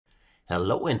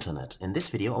Hello Internet! In this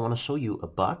video I want to show you a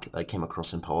bug I came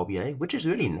across in Power BI which is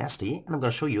really nasty, and I'm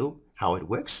going to show you how it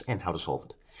works and how to solve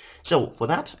it. So for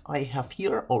that I have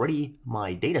here already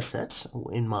my data set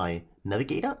in my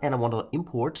navigator, and I want to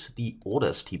import the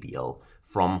orders TBL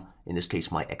from, in this case,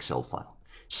 my Excel file.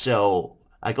 So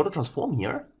I go to transform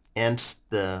here, and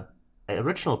the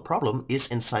original problem is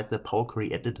inside the Power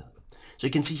Query editor. So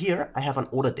you can see here I have an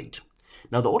order date.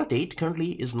 Now the order date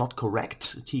currently is not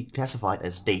correct, classified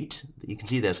as date. You can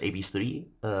see there's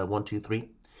AB3, 1, 2, 3,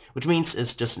 which means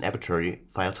it's just an arbitrary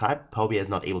file type. Power BI is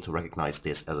not able to recognize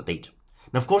this as a date.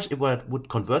 Now of course if I would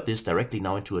convert this directly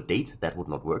now into a date, that would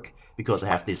not work because I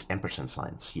have this ampersand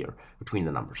signs here between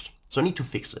the numbers. So I need to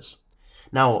fix this.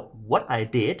 Now what I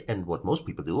did, and what most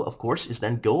people do of course, is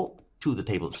then go to the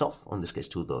table itself, or in this case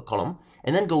to the column,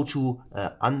 and then go to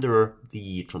under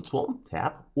the transform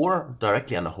tab, or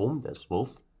directly under home, there's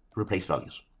both, replace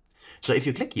values. So if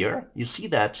you click here, you see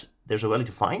that there's a value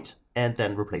to find and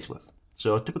then replace with.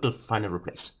 So a typical find and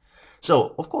replace.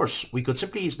 So of course we could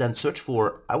simply then search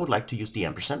for, I would like to use the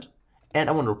ampersand and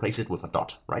I want to replace it with a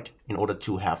dot, right? In order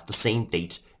to have the same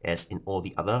date as in all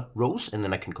the other rows, and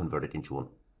then I can convert it into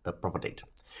a proper date.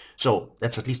 So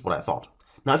that's at least what I thought.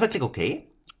 Now if I click OK,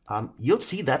 you'll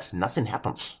see that nothing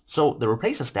happens. So the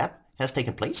replacer step has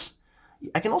taken place.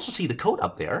 I can also see the code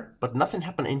up there, but nothing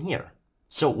happened in here.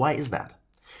 So why is that?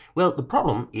 Well, the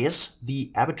problem is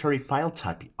the arbitrary file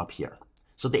type up here.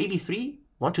 So the AB3,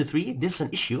 1, 2, 3, this is an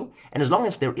issue. And as long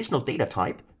as there is no data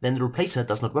type, then the replacer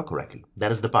does not work correctly.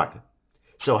 That is the bug.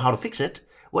 So how to fix it?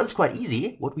 Well, it's quite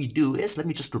easy. What we do is, let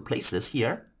me just replace this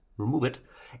here, remove it,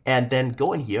 and then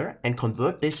go in here and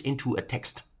convert this into a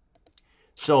text.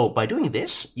 So by doing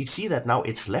this, you see that now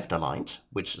it's left aligned,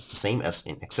 which is the same as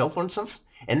in Excel, for instance.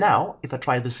 And now if I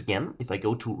try this again, if I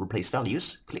go to replace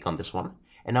values, click on this one,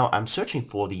 and now I'm searching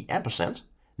for the ampersand.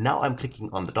 Now I'm clicking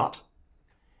on the dot,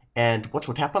 and watch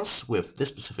what happens with this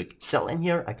specific cell in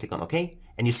here. I click on OK,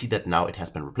 and you see that now it has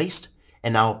been replaced.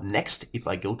 And now next, if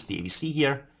I go to the ABC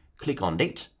here, click on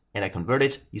date, and I convert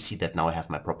it, you see that now I have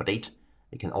my proper date.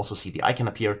 You can also see the icon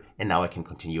appear, and now I can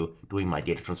continue doing my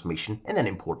data transformation and then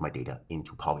import my data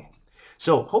into Power BI.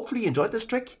 So hopefully you enjoyed this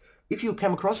trick. If you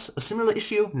came across a similar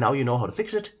issue, now you know how to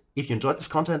fix it. If you enjoyed this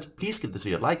content, please give this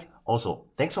video a like. Also,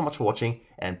 thanks so much for watching,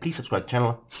 and please subscribe to the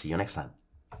channel. See you next time.